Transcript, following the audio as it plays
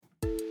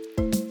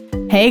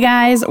Hey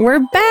guys, we're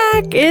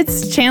back.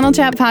 It's Channel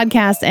Chat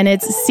Podcast and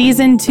it's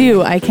season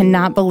 2. I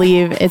cannot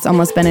believe it's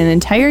almost been an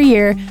entire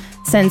year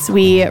since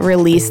we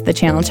released the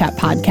Channel Chat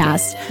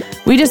Podcast.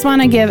 We just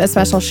want to give a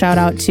special shout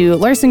out to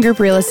Larson Group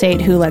Real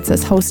Estate, who lets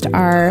us host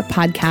our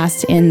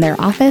podcast in their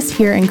office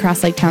here in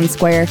Crosslake Town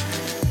Square.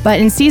 But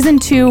in season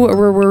 2,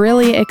 we're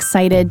really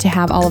excited to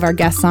have all of our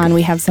guests on.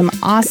 We have some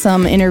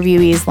awesome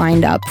interviewees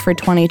lined up for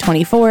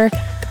 2024.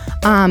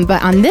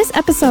 But on this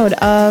episode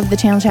of the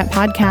Channel Chat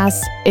Podcast,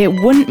 it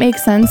wouldn't make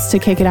sense to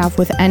kick it off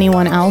with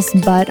anyone else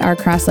but our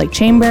Crosslake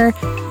Chamber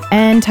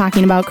and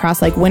talking about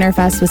Crosslake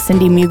Winterfest with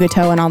Cindy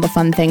Myogeto and all the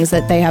fun things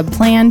that they have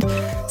planned.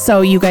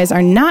 So you guys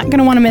are not going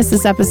to want to miss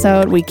this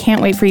episode. We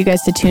can't wait for you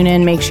guys to tune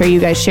in. Make sure you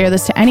guys share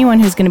this to anyone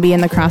who's going to be in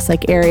the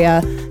Crosslake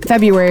area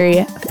February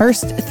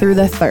 1st through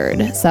the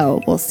 3rd.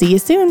 So we'll see you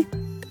soon.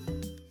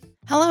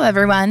 Hello,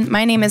 everyone.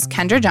 My name is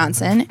Kendra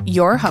Johnson,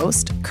 your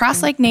host,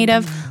 Crosslake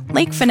native,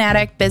 lake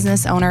fanatic,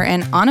 business owner,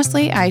 and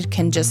honestly, I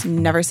can just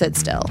never sit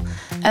still,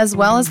 as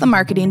well as the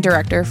marketing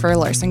director for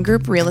Larson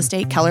Group Real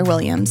Estate Keller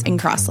Williams in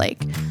Crosslake.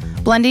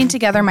 Blending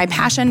together my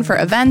passion for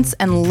events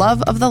and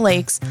love of the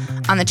lakes,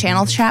 on the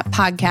Channel Chat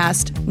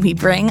Podcast, we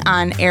bring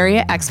on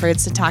area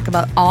experts to talk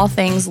about all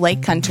things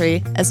lake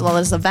country, as well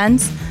as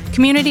events,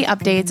 community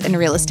updates, and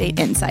real estate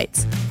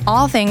insights.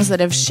 All things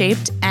that have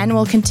shaped and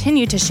will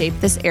continue to shape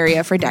this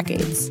area for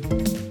decades.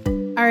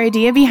 Our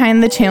idea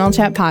behind the Channel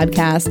Chat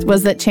Podcast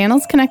was that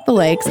channels connect the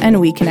lakes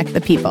and we connect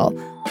the people.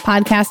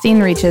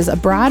 Podcasting reaches a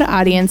broad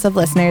audience of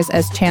listeners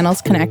as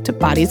channels connect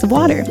bodies of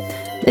water.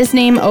 This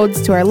name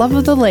odes to our love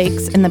of the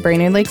lakes in the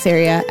Brainerd Lakes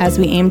area, as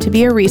we aim to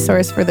be a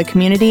resource for the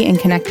community in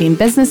connecting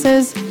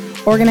businesses,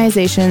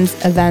 organizations,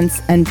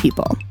 events, and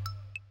people.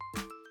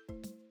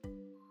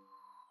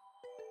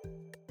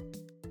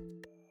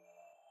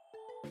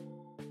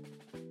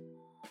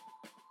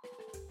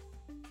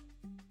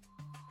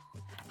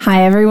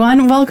 Hi,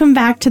 everyone. Welcome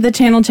back to the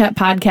Channel Chat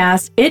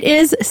Podcast. It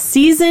is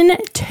season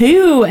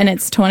 2 and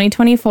it's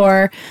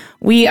 2024.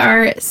 We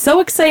are so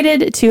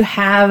excited to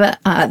have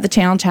the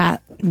Channel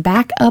Chat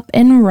back up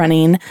and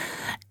running.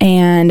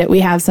 And we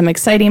have some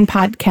exciting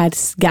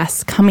podcast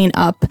guests coming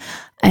up.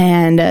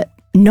 And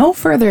no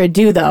further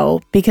ado,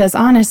 though, because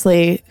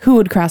honestly, who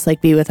would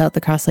Crosslake be without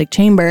the Crosslake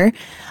Chamber?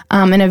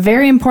 And a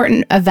very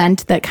important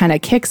event that kind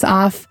of kicks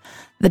off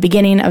the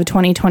beginning of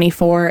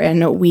 2024,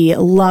 and we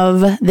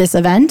love this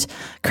event,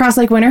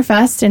 Crosslake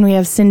Winterfest, and we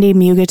have Cindy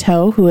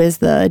Myogeto, who is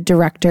the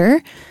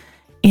director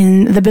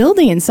in the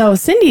building. So,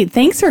 Cindy,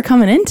 thanks for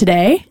coming in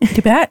today.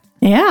 You bet.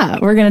 Yeah,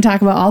 we're going to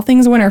talk about all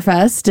things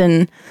Winterfest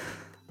and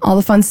all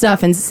the fun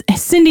stuff. And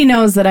Cindy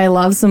knows that I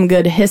love some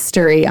good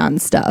history on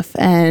stuff,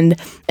 and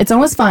it's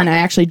always fun. I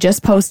actually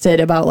just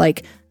posted about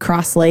like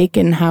Crosslake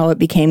and how it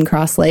became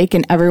Crosslake,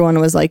 and everyone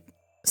was like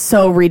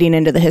so reading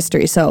into the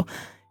history. So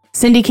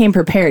Cindy came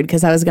prepared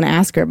because I was going to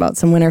ask her about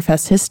some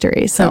Winterfest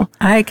history. So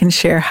I can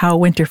share how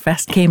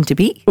Winterfest came to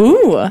be.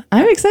 Ooh,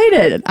 I'm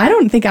excited. I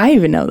don't think I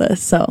even know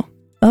this, so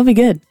that'll be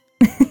good.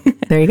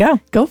 There you go.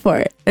 Go for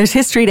it. There's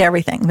history to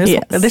everything.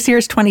 This year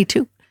is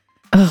 22.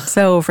 Oh,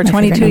 so for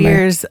 22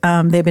 years,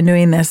 they've been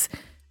doing this.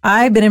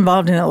 I've been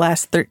involved in the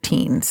last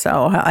 13,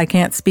 so I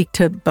can't speak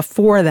to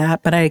before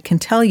that, but I can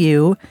tell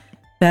you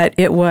that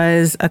it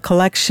was a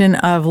collection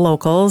of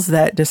locals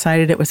that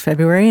decided it was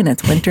February and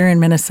it's winter in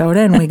Minnesota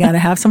and we got to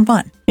have some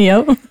fun.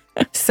 Yep.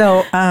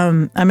 So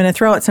I'm going to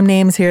throw out some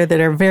names here that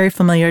are very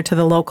familiar to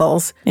the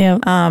locals.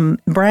 Yep.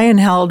 Brian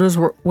Held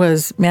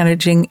was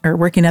managing or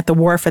working at the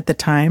wharf at the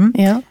time.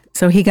 Yep.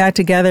 So he got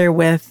together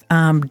with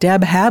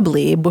Deb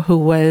Habley, who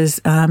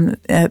was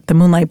at the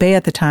Moonlight Bay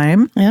at the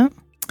time. Yep.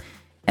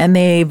 And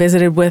they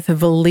visited with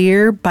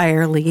Valir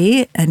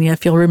Byerly. And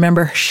if you'll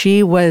remember,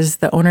 she was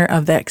the owner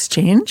of the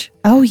Exchange.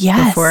 Oh,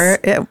 yes. Before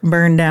it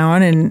burned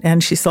down,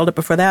 and she sold it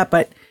before that.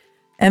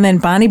 And then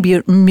Bonnie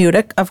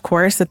Mudick, of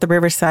course, at the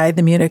Riverside.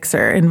 The Mudicks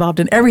are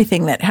involved in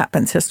everything that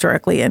happens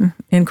historically in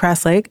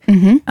Crosslake.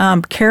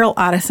 Mm-hmm. Carol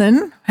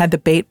Otteson had the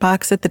Bait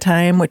Box at the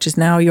time, which is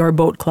now Your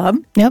Boat Club.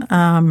 Yep.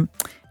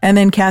 And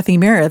then Kathy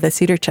Mira, the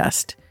Cedar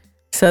Chest.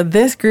 So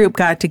this group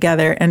got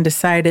together and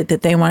decided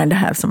that they wanted to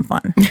have some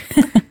fun.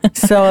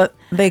 So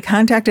they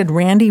contacted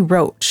Randy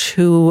Roach,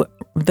 who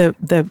the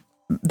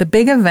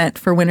big event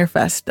for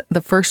Winterfest,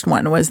 the first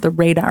one was the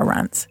radar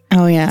runs.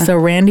 Oh, yeah. So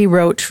Randy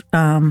Roach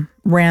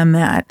ran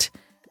that.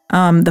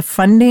 The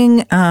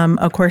funding,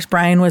 of course,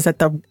 Brian was at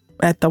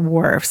the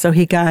wharf, so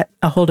he got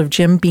a hold of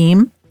Jim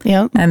Beam.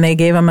 Yep. And they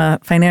gave him a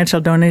financial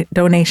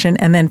donation,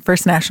 and then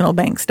First National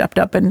Bank stepped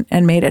up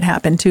and made it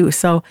happen too.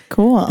 So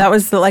cool. That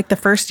was the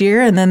first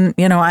year. And then,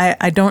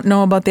 I don't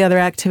know about the other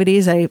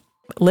activities. I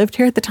lived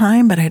here at the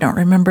time, but I don't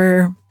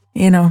remember,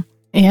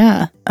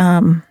 Yeah.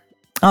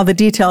 all the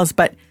details.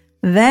 But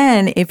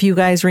then if you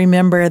guys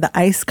remember the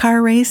ice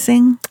car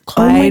racing,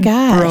 Clyde my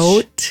gosh.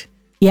 Brote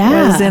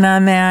was in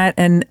on that.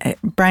 And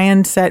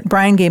Brian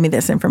gave me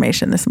this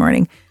information this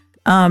morning.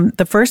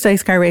 The first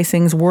ice car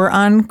racings were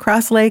on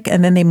Crosslake,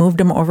 and then they moved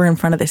them over in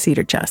front of the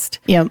Cedar Chest.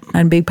 Yep.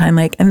 On Big Pine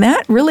Lake. And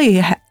that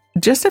really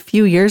just a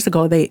few years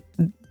ago, they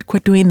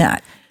quit doing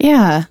that.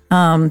 Yeah.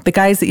 The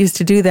guys that used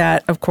to do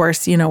that, of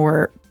course,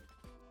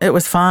 it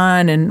was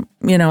fun and,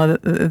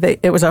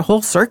 it was a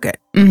whole circuit.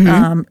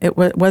 It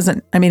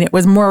wasn't, it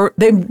was more,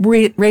 they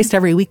raced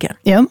every weekend.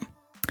 Yep.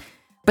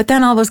 But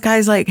then all those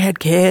guys had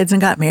kids and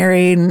got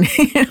married and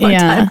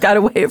time got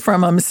away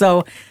from them.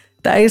 So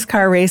the ice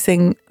car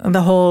racing,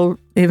 the whole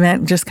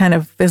event just kind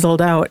of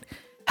fizzled out.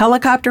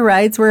 Helicopter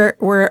rides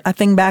were a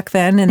thing back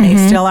then, and they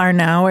still are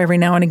now. Every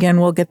now and again,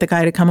 we'll get the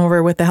guy to come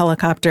over with the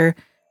helicopter.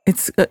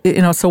 It's,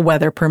 so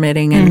weather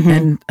permitting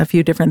and a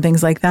few different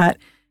things like that.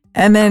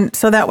 And then,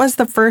 so that was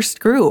the first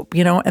group,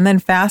 and then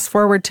fast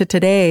forward to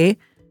today,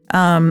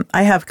 I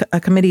have a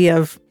committee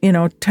of,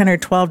 10 or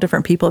 12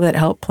 different people that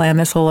help plan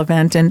this whole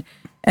event. And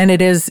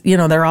it is,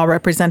 they're all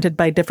represented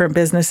by different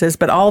businesses,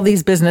 but all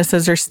these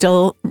businesses are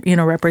still,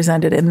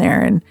 represented in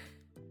there. And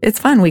it's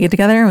fun. We get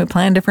together and we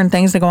plan different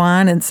things to go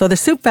on. And so the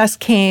Soup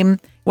Fest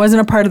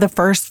wasn't a part of the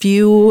first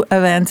few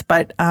events,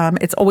 but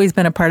it's always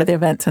been a part of the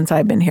event since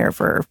I've been here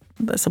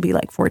this will be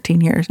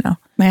 14 years now.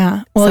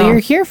 Yeah. Well, you're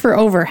here for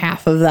over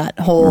half of that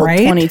whole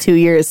 22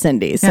 years,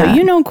 Cindy. So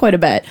you know quite a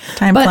bit.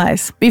 Time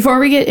flies. Before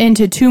we get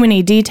into too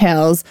many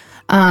details,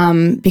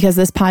 because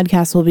this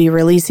podcast will be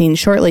releasing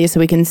shortly so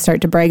we can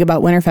start to brag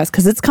about Winterfest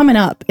because it's coming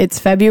up. It's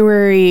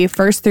February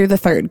 1st through the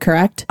 3rd,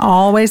 correct?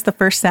 Always the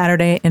first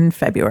Saturday in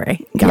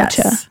February.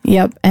 Gotcha. Yes.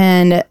 Yep.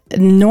 And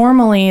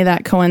normally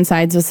that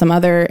coincides with some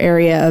other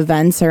area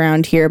events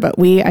around here, but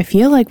I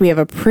feel like we have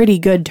a pretty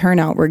good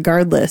turnout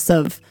regardless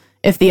of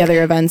if the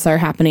other events are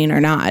happening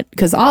or not,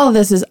 because all of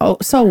this is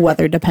so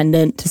weather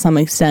dependent to some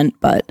extent,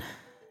 but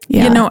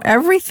yeah.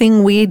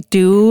 Everything we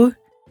do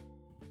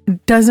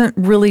doesn't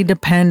really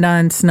depend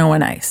on snow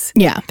and ice.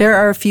 Yeah. There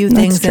are a few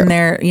things in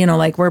there,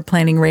 like we're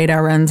planning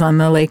radar runs on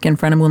the lake in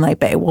front of Moonlight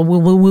Bay. Well,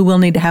 we will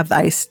need to have the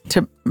ice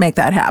to make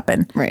that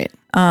happen. Right.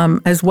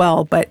 As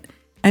well. But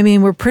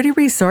we're pretty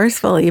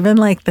resourceful, even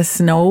the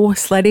snow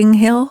sledding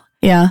hill.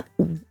 Yeah.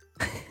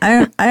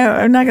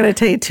 I'm not going to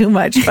tell you too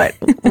much, but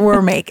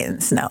we're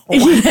making snow.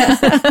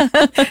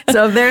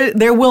 So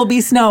there will be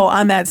snow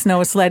on that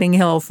snow sledding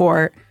hill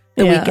for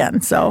the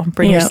weekend. So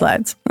bring your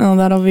sleds. Oh,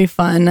 that'll be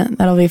fun.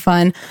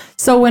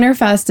 So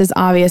Winterfest is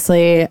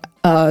obviously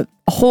a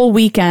whole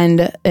weekend,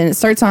 and it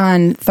starts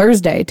on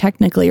Thursday,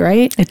 technically,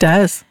 right? It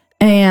does.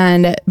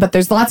 But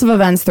there's lots of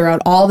events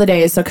throughout all the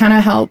days. So kind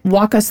of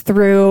walk us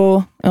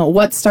through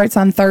what starts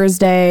on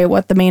Thursday,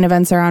 what the main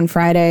events are on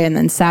Friday, and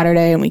then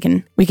Saturday, and we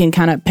can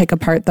kind of pick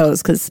apart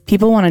those because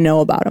people want to know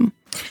about them.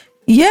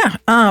 Yeah.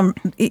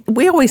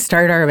 We always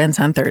start our events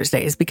on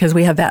Thursdays because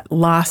we have that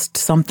lost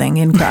something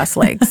in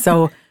Crosslake.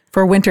 So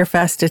for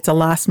Winterfest, it's a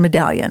lost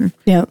medallion.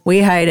 Yep.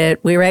 We hide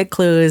it, we write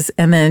clues,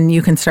 and then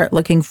you can start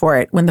looking for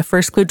it. When the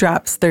first clue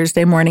drops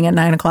Thursday morning at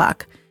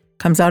 9:00,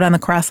 comes out on the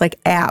Crosslake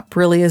app,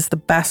 really is the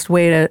best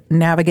way to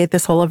navigate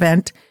this whole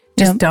event.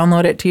 Just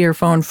download it to your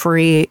phone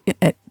free.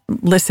 It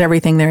lists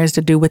everything there is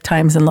to do with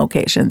times and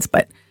locations,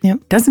 but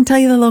doesn't tell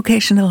you the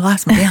location of the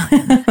lost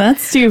medallion.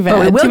 That's too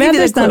bad. Too bad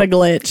there's not a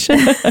glitch.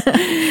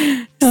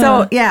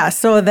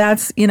 So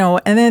that's,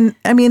 and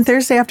then,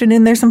 Thursday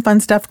afternoon, there's some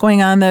fun stuff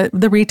going on.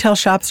 The retail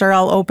shops are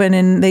all open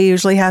and they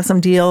usually have some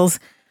deals.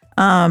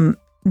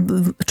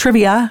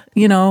 Trivia,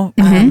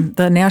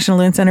 the National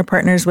Loon Center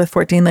partners with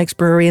 14 Lakes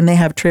Brewery and they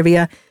have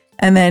trivia.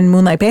 And then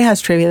Moonlight Bay has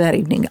trivia that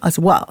evening as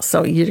well.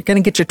 So you're going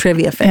to get your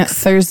trivia fix. Yeah,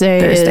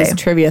 Thursday is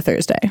Trivia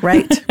Thursday.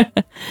 Right.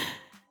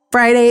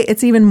 Friday,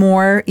 it's even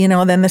more,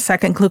 then the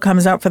second clue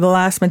comes out for the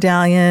last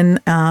medallion,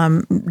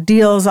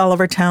 deals all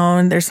over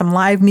town. There's some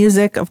live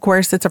music. Of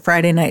course, it's a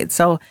Friday night.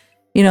 So,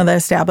 the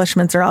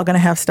establishments are all going to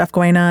have stuff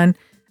going on.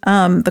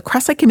 The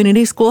Crosslake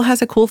Community School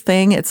has a cool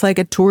thing. It's like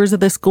a tours of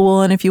the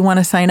school. And if you want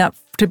to sign up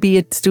to be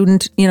a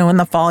student, in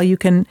the fall, you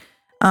can,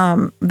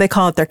 they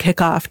call it their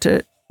kickoff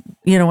to,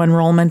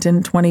 enrollment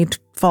in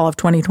fall of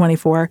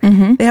 2024.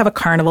 They have a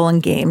carnival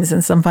and games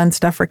and some fun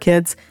stuff for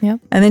kids. Yep.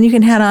 And then you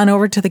can head on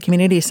over to the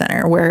community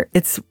center where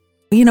it's,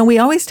 we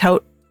always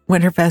tout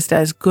Winterfest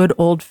as good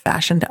old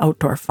fashioned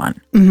outdoor fun.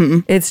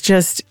 It's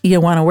just, you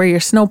want to wear your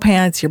snow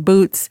pants, your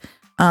boots,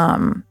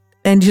 and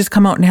just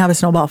come out and have a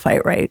snowball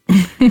fight, right?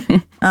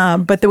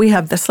 But then we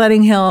have the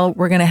sledding hill.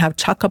 We're going to have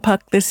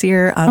Chuck-a-Puck this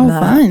year.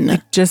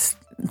 Fun. Just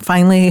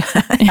finally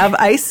have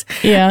ice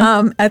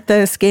at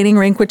the skating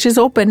rink, which is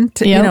open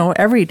to,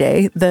 every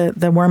day.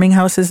 The warming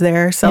house is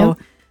there. So,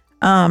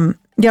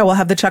 we'll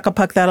have the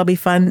Chuck-a-Puck. That'll be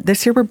fun.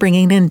 This year we're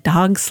bringing in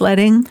dog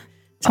sledding.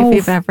 So if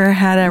you've ever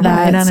had a ride on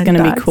a dog. That's going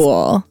to be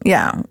cool.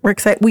 Yeah, we're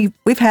excited.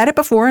 We've had it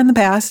before in the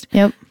past.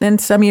 Yep. Then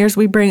some years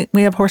we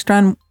have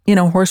horse-drawn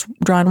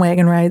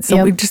wagon rides.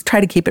 So we just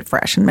try to keep it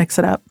fresh and mix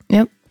it up.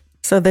 Yep.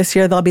 So this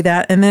year there'll be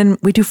that. And then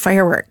we do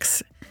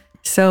fireworks.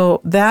 So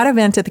that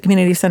event at the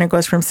community center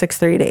goes from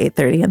 6:30 to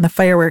 8:30, and the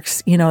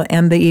fireworks,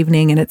 end the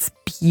evening, and it's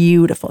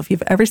beautiful. If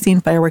you've ever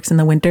seen fireworks in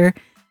the winter,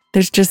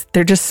 they're just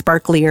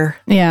sparklier.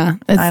 Yeah,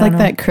 it's like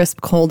that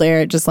crisp cold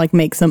air. It just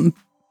makes them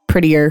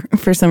prettier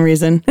for some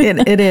reason.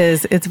 It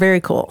is. It's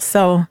very cool.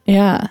 So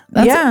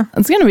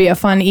it's going to be a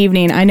fun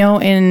evening. I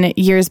know in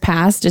years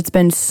past it's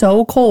been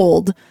so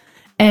cold.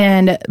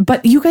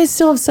 But you guys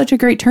still have such a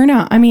great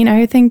turnout. I mean,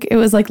 I think it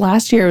was like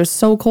last year, it was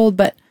so cold,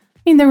 but I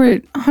mean, there were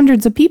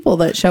hundreds of people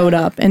that showed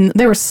up and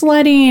they were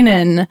sledding,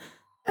 and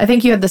I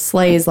think you had the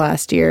sleighs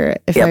last year,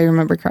 if I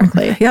remember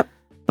correctly. Yep.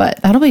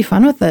 But that'll be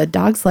fun with the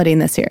dog sledding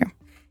this year.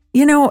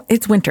 You know,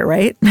 it's winter,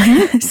 right?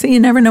 So you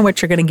never know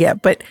what you're going to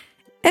get. But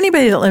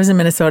anybody that lives in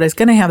Minnesota is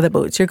going to have the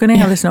boots. You're going to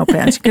have the snow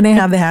pants. You're going to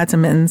have the hats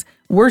and mittens.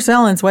 We're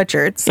selling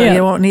sweatshirts, so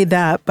you won't need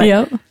that.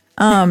 But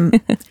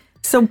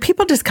so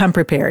people just come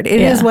prepared.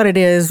 It is what it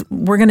is.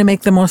 We're going to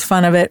make the most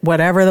fun of it,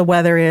 whatever the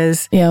weather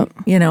is. Yep.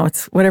 You know,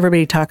 it's what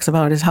everybody talks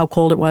about is how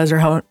cold it was or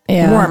how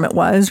warm it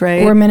was,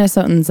 right? We're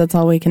Minnesotans. That's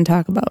all we can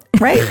talk about.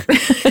 Right.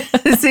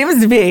 It seems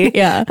to be.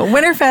 Yeah. But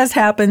Winterfest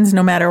happens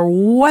no matter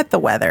what the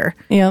weather.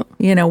 Yep.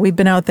 You know, we've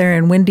been out there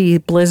in windy,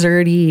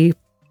 blizzardy,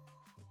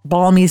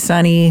 balmy,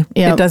 sunny.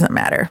 It doesn't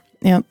matter.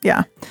 Yep.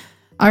 Yeah.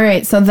 All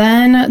right. So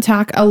then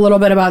talk a little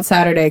bit about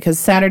Saturday, because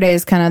Saturday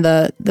is kind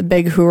of the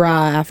big hoorah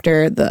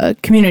after the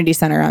community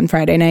center on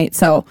Friday night.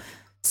 So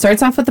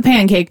starts off with the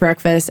pancake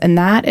breakfast, and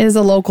that is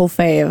a local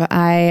fave.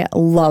 I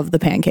love the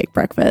pancake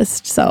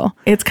breakfast. So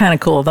it's kind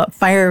of cool. The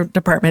fire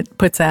department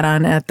puts that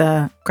on at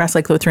the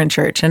Crosslake Lutheran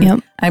Church.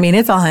 And I mean,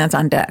 it's all hands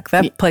on deck.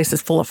 That place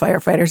is full of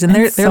firefighters, and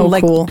they're so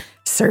like cool.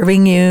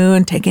 Serving you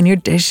and taking your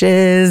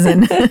dishes,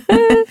 and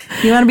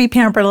you want to be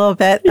pampered a little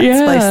bit. That's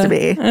the place to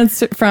be.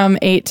 It's from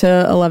 8 to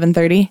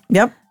 11:30.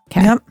 Yep.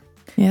 Okay.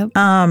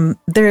 Yep.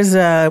 There's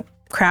a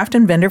craft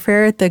and vendor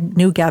fair at the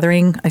New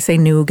Gathering. I say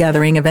New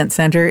Gathering Event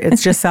Center.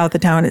 It's just south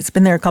of town. It's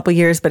been there a couple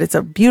years, but it's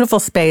a beautiful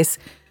space.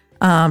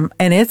 And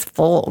it's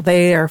full.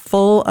 They are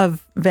full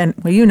of well,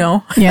 you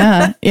know.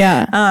 Yeah.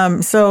 Yeah.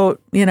 So,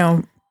 you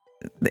know,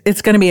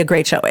 it's going to be a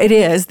great show. It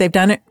is. They've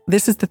done it.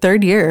 This is the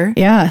third year.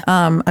 Yeah.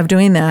 Of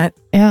doing that.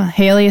 Yeah.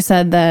 Haley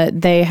said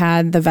that they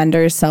had the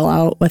vendors sell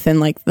out within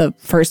like the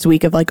first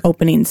week of like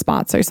opening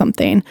spots or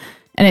something.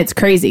 And it's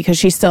crazy because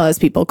she still has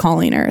people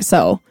calling her.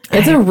 So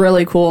it's a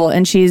really cool,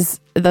 and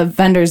the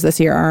vendors this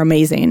year are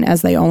amazing,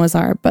 as they always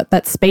are. But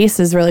that space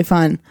is really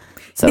fun.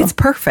 So it's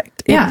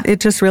perfect. Yeah. It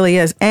just really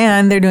is.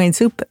 And they're doing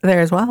soup there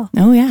as well.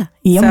 Oh, yeah.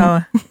 Yum.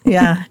 So,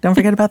 yeah, don't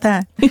forget about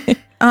that.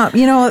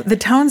 You know, the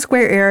town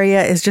square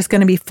area is just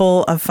going to be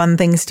full of fun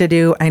things to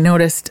do. I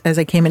noticed as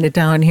I came into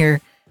town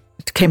here,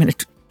 town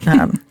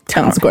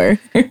square.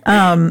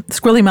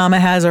 Squirrely Mama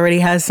already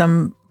has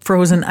some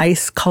frozen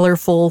ice,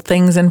 colorful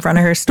things in front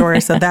of her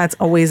store. So that's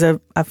always a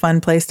fun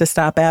place to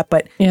stop at.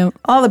 But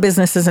all the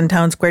businesses in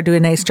Town Square do a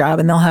nice job,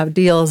 and they'll have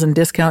deals and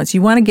discounts.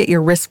 You want to get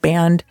your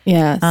wristband.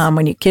 Yes.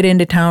 When you get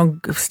into town,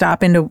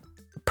 stop into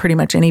pretty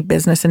much any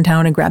business in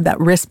town and grab that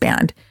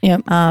wristband.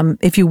 Yep.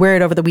 If you wear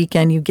it over the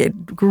weekend, you get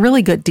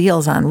really good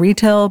deals on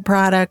retail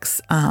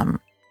products,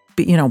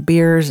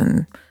 beers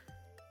and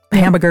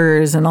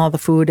hamburgers and all the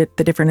food at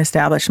the different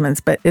establishments.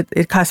 But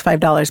it costs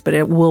 $5, but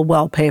it will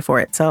well pay for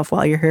itself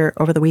while you're here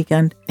over the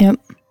weekend. Yep.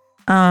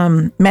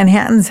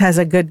 Manhattan's has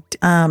a good,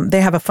 they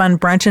have a fun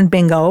brunch and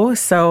bingo.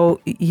 So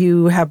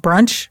you have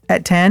brunch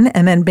at 10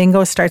 and then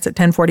bingo starts at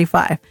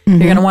 10:45. You're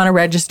going to want to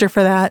register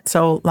for that.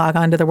 So log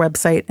on to the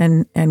website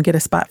and get a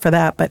spot for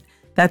that. But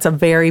that's a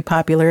very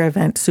popular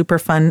event, super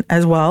fun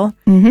as well.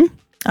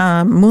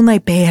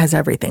 Moonlight Bay has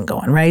everything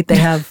going, right? They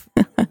have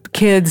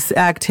kids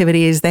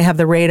activities. They have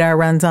the radar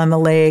runs on the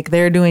lake.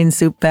 They're doing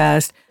Soup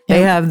Fest.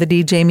 They have the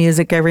DJ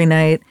music every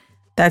night.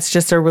 That's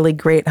just a really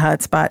great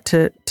hot spot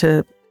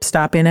to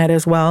stop in at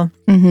as well.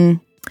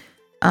 In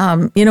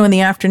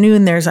the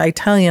afternoon, there's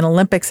Italian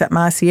Olympics at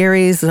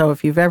Massieri's. So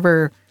if you've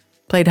ever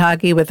played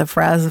hockey with a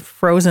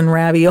frozen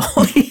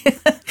ravioli,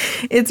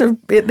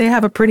 they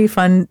have a pretty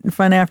fun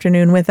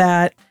afternoon with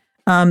that.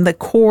 The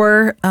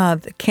core,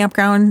 the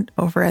campground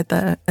over at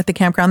the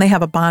campground, they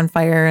have a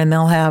bonfire and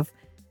they'll have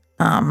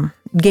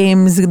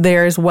games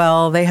there as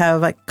well. They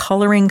have a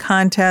coloring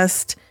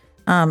contest.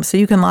 So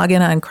you can log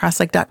in on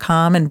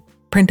crosslake.com and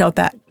print out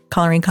that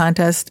coloring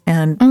contest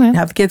and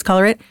have the kids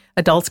color it.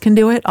 Adults can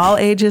do it. All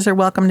ages are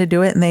welcome to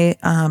do it. And they,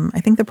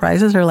 I think the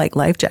prizes are like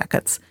life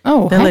jackets.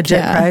 Oh, they're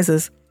legit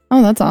prizes.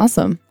 Oh, that's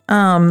awesome.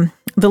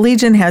 The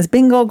Legion has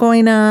bingo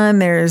going on.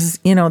 There's,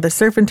 the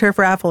surf and turf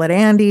raffle at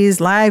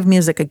Andy's, live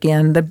music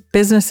again. The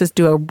businesses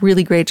do a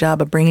really great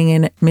job of bringing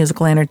in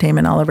musical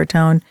entertainment all over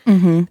town.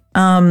 And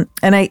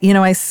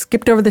I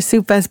skipped over the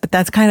Soup Fest, but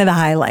that's kind of the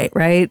highlight,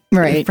 right?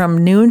 Right.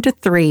 From noon to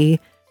 3,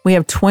 we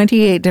have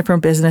 28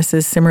 different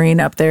businesses simmering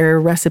up their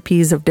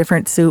recipes of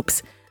different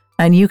soups.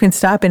 And you can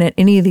stop in at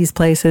any of these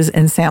places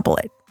and sample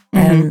it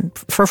and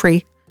for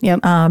free. Yep.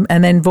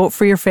 And then vote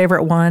for your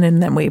favorite one.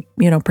 And then we,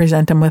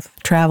 present them with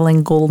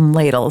traveling golden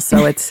ladles.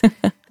 So it's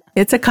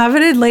a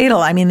coveted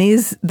ladle. I mean,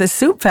 the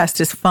Soup Fest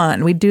is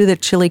fun. We do the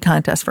chili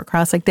contest for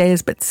Crosslake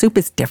Days, but soup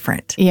is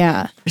different.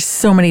 Yeah. There's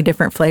so many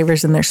different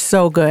flavors and they're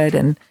so good.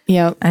 And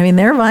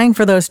they're vying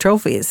for those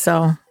trophies.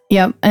 So.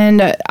 Yep.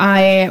 And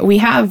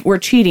we're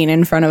cheating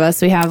in front of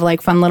us. We have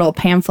like fun little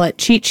pamphlet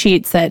cheat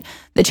sheets that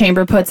the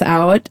chamber puts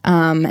out.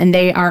 And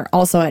they are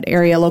also at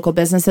area local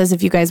businesses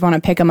if you guys want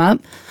to pick them up.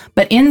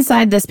 But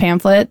inside this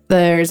pamphlet,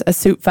 there's a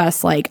Soup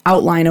Fest like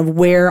outline of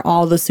where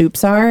all the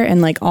soups are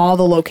and like all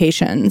the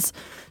locations.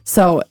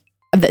 So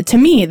to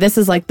me, this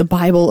is like the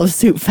Bible of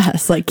Soup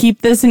Fest. Like,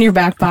 keep this in your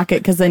back pocket,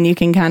 because then you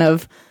can kind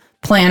of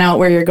plan out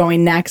where you're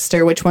going next,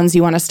 or which ones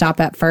you want to stop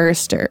at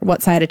first, or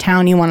what side of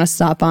town you want to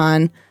stop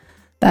on,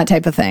 that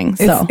type of thing.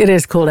 So it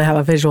is cool to have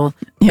a visual.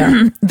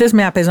 Yeah. This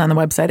map is on the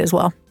website as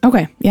well.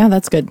 Okay. Yeah,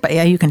 that's good. But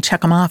yeah, you can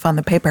check them off on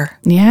the paper.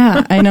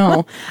 Yeah, I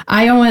know.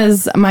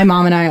 My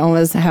mom and I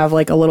always have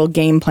like a little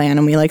game plan,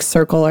 and we like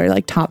circle our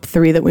like top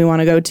 3 that we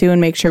want to go to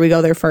and make sure we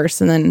go there first,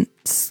 and then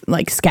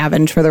like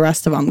scavenge for the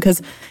rest of them.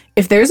 Because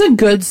if there's a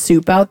good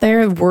soup out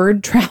there,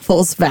 word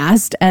travels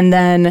fast. And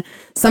then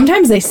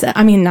sometimes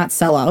not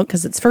sell out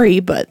because it's free,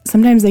 but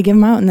sometimes they give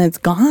them out and then it's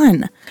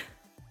gone.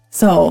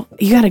 So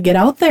you got to get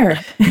out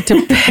there.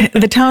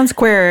 The town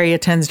square area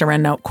tends to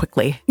run out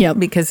quickly. Yep.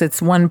 Because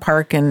it's one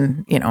park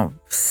and,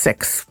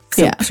 6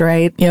 soups,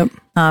 right? Yep.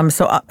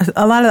 So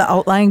a lot of the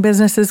outlying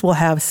businesses will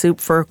have soup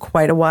for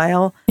quite a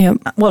while. Yep.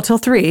 Well, till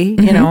 3,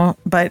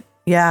 but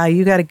yeah,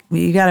 you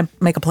gotta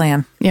make a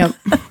plan. Yep.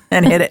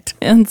 And hit it.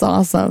 It's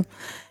awesome.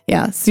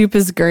 Yeah, soup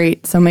is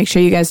great. So make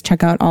sure you guys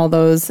check out all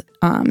those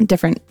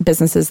different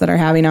businesses that are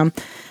having them.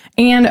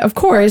 And of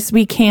course,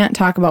 we can't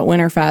talk about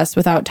Winterfest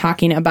without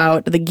talking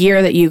about the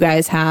gear that you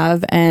guys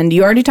have. And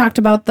you already talked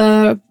about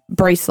the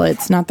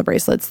bracelets, not the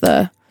bracelets,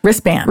 the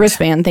wristband.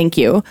 Wristband, thank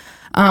you.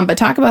 But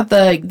talk about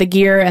the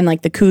gear and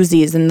like the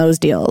koozies and those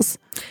deals.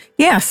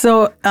 Yeah.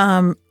 So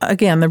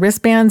again, the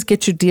wristbands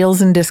get you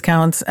deals and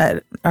discounts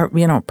at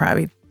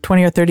probably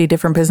 20 or 30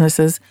 different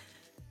businesses.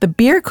 The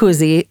beer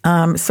koozie,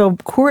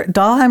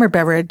 Dahlheimer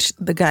Beverage,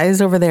 the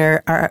guys over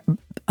there are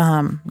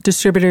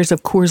distributors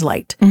of Coors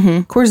Light.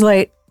 Mm-hmm. Coors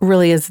Light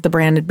really is the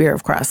branded beer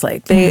of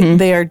Crosslake.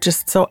 They are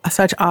just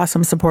such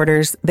awesome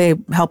supporters. They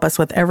help us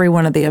with every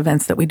one of the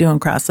events that we do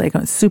in Crosslake.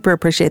 I super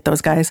appreciate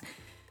those guys.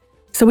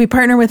 So we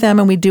partner with them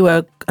and we do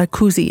a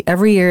koozie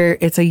every year.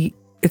 It's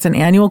an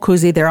annual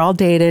koozie. They're all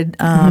dated.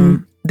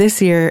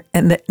 This year,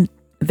 and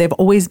they've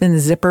always been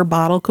zipper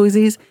bottle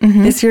koozies.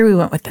 Mm-hmm. This year we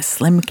went with the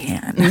slim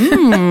can.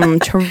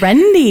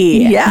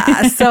 Trendy.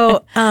 Yeah.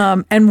 So,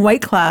 and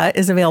White Claw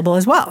is available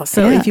as well.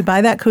 So if you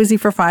buy that koozie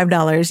for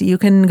 $5, you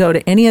can go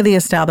to any of the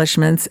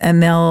establishments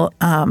and they'll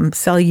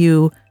sell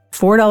you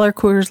 $4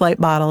 Coors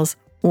Light bottles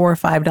or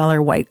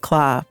 $5 White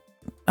Claw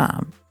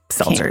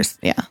seltzers.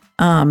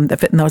 That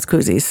fit in those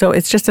koozies. So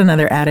it's just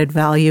another added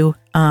value.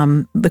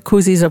 The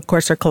koozies, of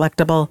course, are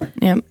collectible.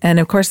 Yep. And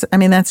of course,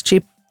 that's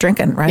cheap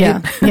drinking,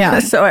 right? Yeah.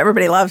 So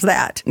everybody loves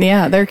that.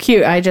 Yeah, they're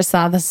cute. I just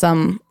saw this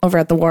over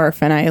at the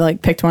wharf, and I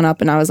like picked one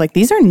up, and I was like,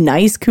 these are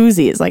nice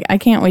koozies. Like, I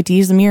can't wait to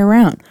use them year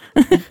round.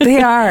 They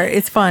are.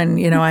 It's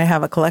fun. I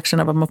have a collection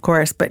of them, of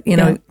course, but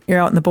you're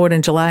out in the boat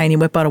in July and you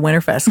whip out a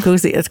Winterfest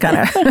koozie. It's kind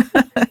of,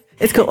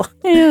 it's cool.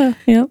 Yeah.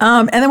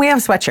 And then we have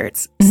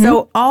sweatshirts. Mm-hmm.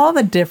 So all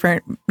the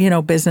different,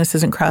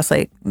 businesses in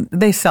Crosslake,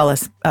 they sell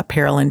us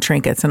apparel and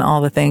trinkets and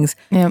all the things.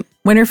 Yep.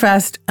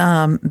 Winterfest,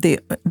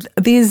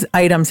 these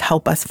items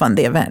help us fund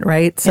the event,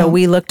 right? So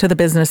we look to the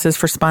businesses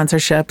for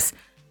sponsorships,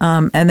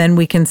 and then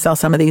we can sell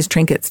some of these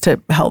trinkets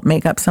to help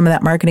make up some of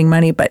that marketing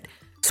money. But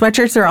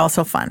sweatshirts are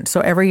also fun. So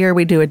every year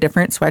we do a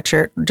different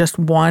sweatshirt, just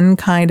one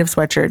kind of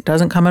sweatshirt.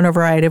 Doesn't come in a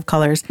variety of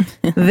colors.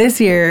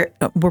 This year,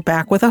 we're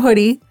back with a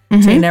hoodie.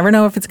 Mm-hmm. So you never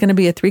know if it's going to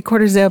be a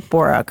 3/4 zip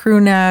or a crew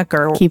neck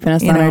or keeping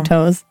us on our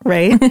toes.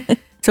 Right?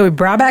 So we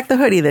brought back the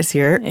hoodie this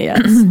year.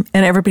 Yes.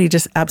 And everybody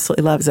just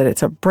absolutely loves it.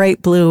 It's a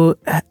bright blue,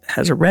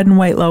 has a red and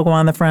white logo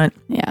on the front.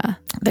 Yeah.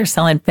 They're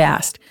selling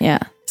fast. Yeah.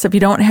 So if you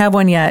don't have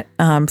one yet,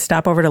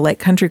 stop over to Lake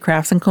Country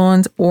Crafts and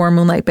Cones or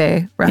Moonlight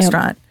Bay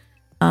Restaurant.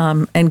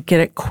 And get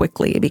it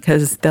quickly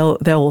because they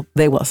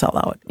will sell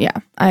out. Yeah.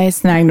 I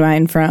snagged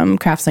mine from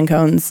Crafts and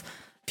Cones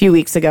a few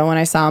weeks ago when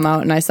I saw them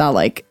out, and I saw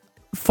like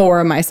 4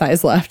 of my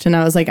size left, and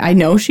I was like, I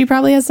know she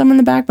probably has some in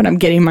the back, but I'm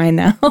getting mine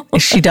now.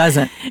 She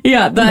doesn't.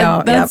 Yeah,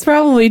 that's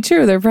probably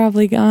true. They're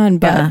probably gone,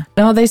 but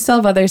no, they still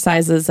have other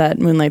sizes at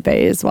Moonlight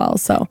Bay as well.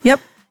 So yeah.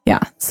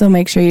 So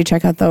make sure you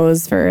check out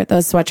those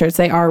sweatshirts.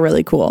 They are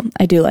really cool.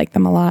 I do like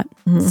them a lot.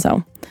 Mm-hmm.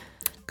 So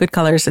good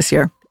colors this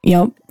year.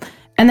 Yep.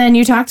 And then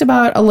you talked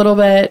about a little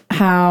bit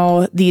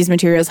how these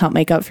materials help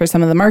make up for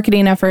some of the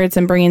marketing efforts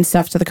and bringing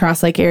stuff to the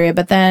Crosslake area.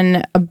 But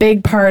then a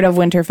big part of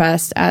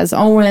Winterfest, as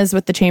always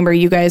with the Chamber,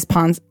 you guys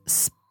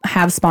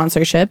have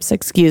sponsorships,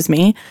 excuse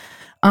me.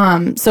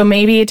 So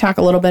maybe talk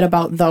a little bit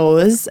about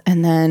those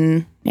and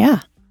then, Yeah,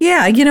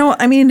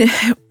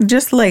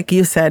 just like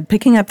you said,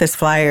 picking up this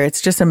flyer, it's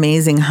just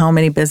amazing how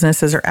many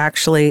businesses are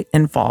actually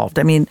involved.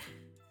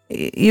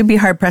 You'd be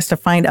hard-pressed to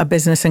find a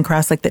business in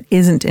Crosslake that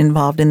isn't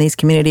involved in these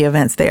community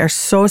events. They are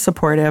so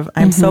supportive.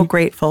 I'm so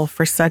grateful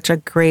for such a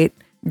great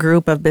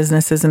group of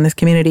businesses in this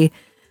community.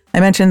 I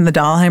mentioned the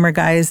Dahlheimer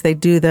guys. They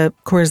do the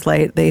Coors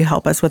Light. They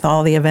help us with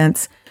all the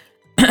events.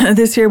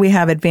 This year, we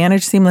have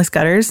Advantage Seamless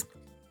Gutters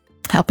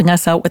helping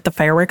us out with the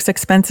fireworks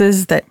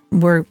expenses that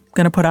we're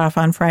going to put off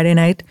on Friday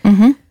night.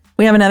 Mm-hmm.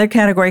 We have another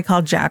category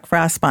called Jack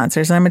Frost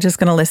sponsors. I'm just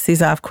going to list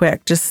these off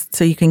quick just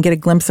so you can get a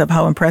glimpse of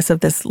how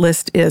impressive this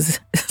list is.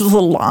 It's a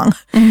little long.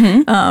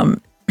 Mm-hmm.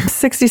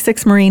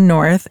 66 Marine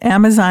North,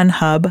 Amazon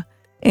Hub,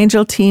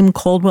 Angel Team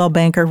Coldwell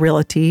Banker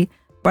Realty,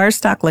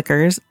 Barstock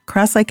Liquors,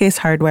 Crosslake Ace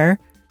Hardware,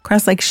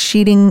 Crosslake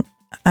Sheeting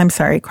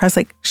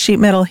Crosslake Sheet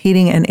Metal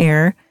Heating and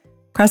Air,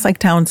 Crosslake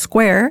Town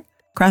Square,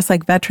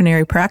 Crosslake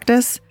Veterinary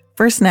Practice,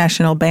 First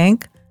National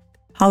Bank,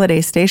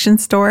 Holiday Station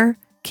Store,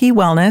 Key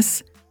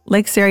Wellness,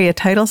 Lakes Area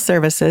Title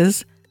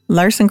Services,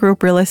 Larson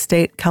Group Real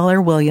Estate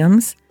Keller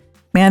Williams,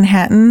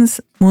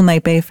 Manhattan's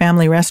Moonlight Bay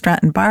Family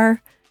Restaurant and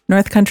Bar,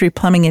 North Country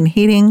Plumbing and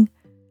Heating,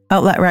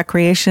 Outlet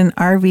Recreation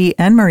RV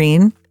and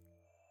Marine,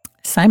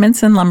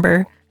 Simonson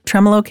Lumber,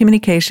 Tremolo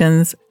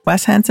Communications,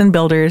 West Hanson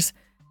Builders,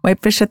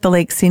 Whitefish at the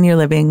Lake Senior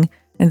Living,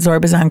 and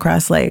Zorbazon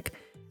Cross Lake.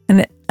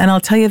 And I'll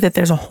tell you that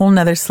there's a whole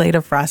nother slate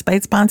of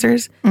Frostbite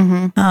sponsors.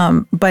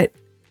 But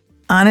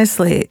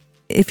honestly,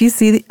 if you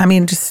see, some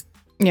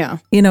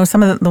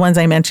of the ones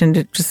I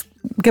mentioned, just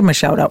give them a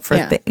shout out for,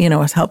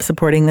 help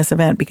supporting this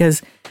event,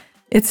 because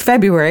it's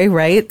February,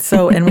 right?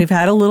 So, and we've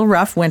had a little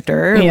rough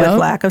winter with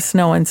lack of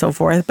snow and so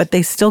forth, but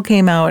they still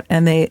came out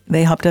and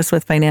they helped us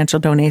with financial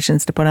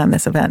donations to put on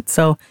this event.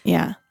 So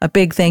a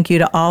big thank you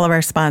to all of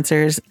our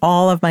sponsors,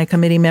 all of my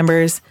committee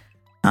members,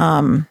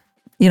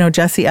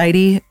 Jesse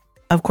Eide.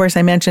 Of course,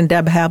 I mentioned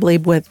Deb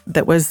Habley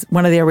that was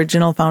one of the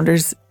original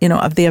founders,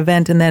 of the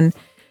event. And then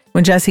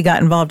when Jessie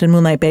got involved in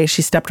Moonlight Bay,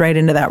 she stepped right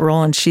into that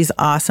role, and she's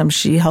awesome.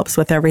 She helps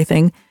with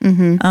everything.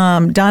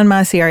 Dawn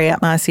Masieri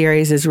at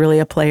Masieri's is really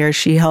a player.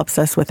 She helps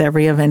us with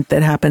every event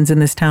that happens in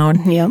this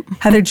town. Yep.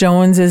 Heather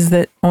Jones is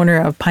the owner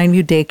of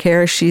Pineview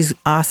Daycare. She's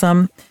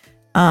awesome.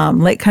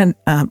 Lake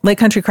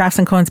Country Crafts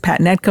and Cones, Pat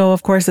Netko,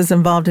 of course, is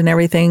involved in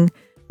everything.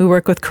 We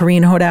work with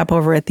Corrine Hodap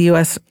over at the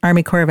U.S.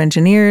 Army Corps of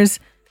Engineers.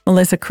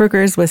 Melissa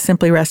Krugers with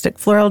Simply Rustic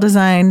Floral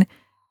Design.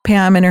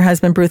 Pam and her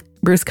husband,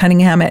 Bruce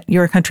Cunningham at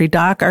Your Country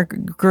Dock are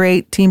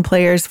great team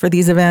players for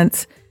these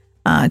events.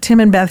 Tim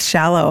and Beth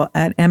Shallow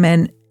at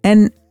NMN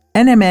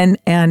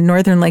and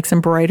Northern Lakes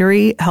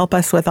Embroidery help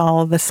us with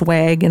all the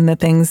swag and the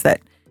things that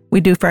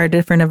we do for our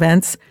different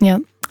events.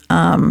 Yep.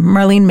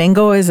 Marlene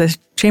Mingo is a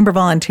chamber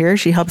volunteer.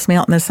 She helps me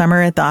out in the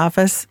summer at the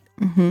office.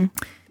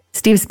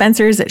 Steve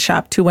Spencer's at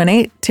Shop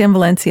 218. Tim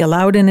Valencia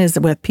Loudon is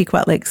with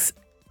Pequot Lakes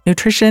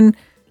Nutrition.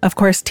 Of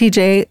course,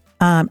 TJ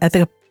at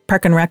the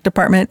Park and Rec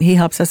Department, he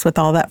helps us with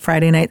all that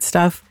Friday night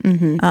stuff.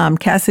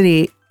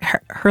 Cassidy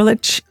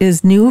Herlich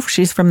is new.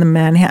 She's from the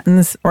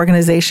Manhattan's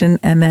organization,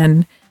 and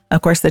then,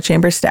 of course, the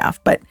chamber staff.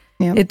 But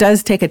it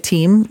does take a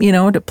team,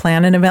 to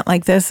plan an event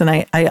like this, and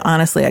I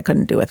honestly, I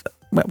couldn't do it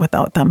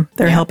without them.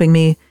 They're helping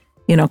me,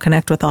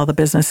 connect with all the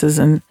businesses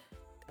and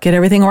get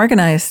everything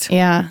organized.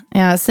 Yeah.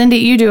 Cindy,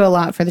 you do a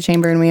lot for the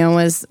chamber, and we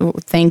always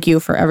thank you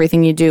for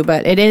everything you do.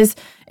 But it is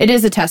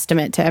a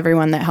testament to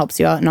everyone that helps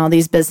you out and all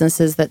these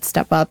businesses that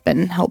step up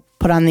and help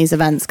put on these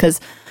events, because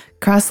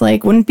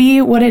Crosslake wouldn't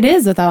be what it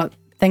is without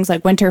things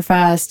like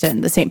Winterfest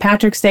and the St.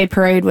 Patrick's Day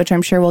Parade, which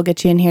I'm sure we'll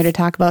get you in here to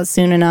talk about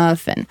soon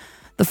enough, and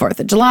the 4th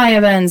of July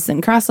events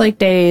and Crosslake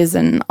Days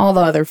and all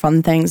the other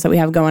fun things that we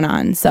have going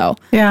on. So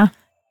yeah,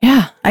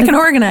 I can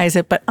organize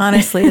it, but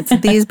honestly, it's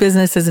these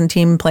businesses and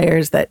team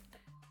players that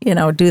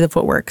do the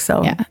footwork.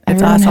 So it's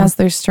everyone awesome. has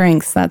their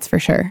strengths, that's for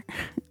sure.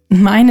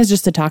 Mine is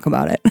just to talk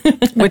about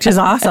it. Which is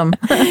awesome.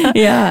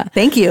 Yeah.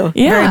 Thank you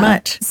very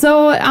much.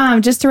 So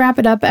just to wrap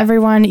it up,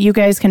 everyone, you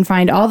guys can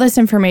find all this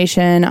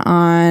information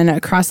on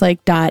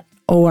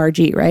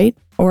crosslake.org, right?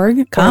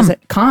 Org? Com. Or is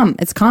it com?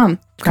 It's com.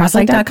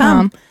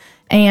 Crosslake.com.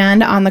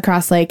 And on the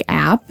Crosslake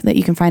app that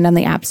you can find on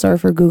the App Store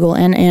for Google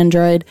and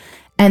Android.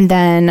 And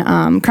then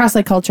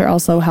Crosslake Culture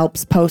also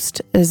helps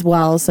post as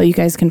well. So you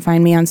guys can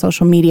find me on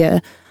social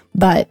media.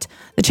 But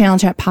the Channel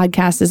Chat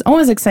podcast is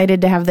always excited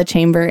to have the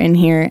chamber in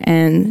here.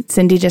 And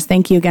Cindy, just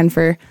thank you again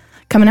for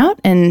coming out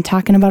and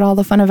talking about all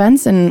the fun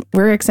events. And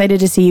we're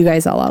excited to see you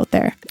guys all out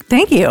there.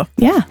 Thank you.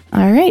 Yeah.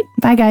 All right.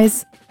 Bye,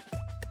 guys.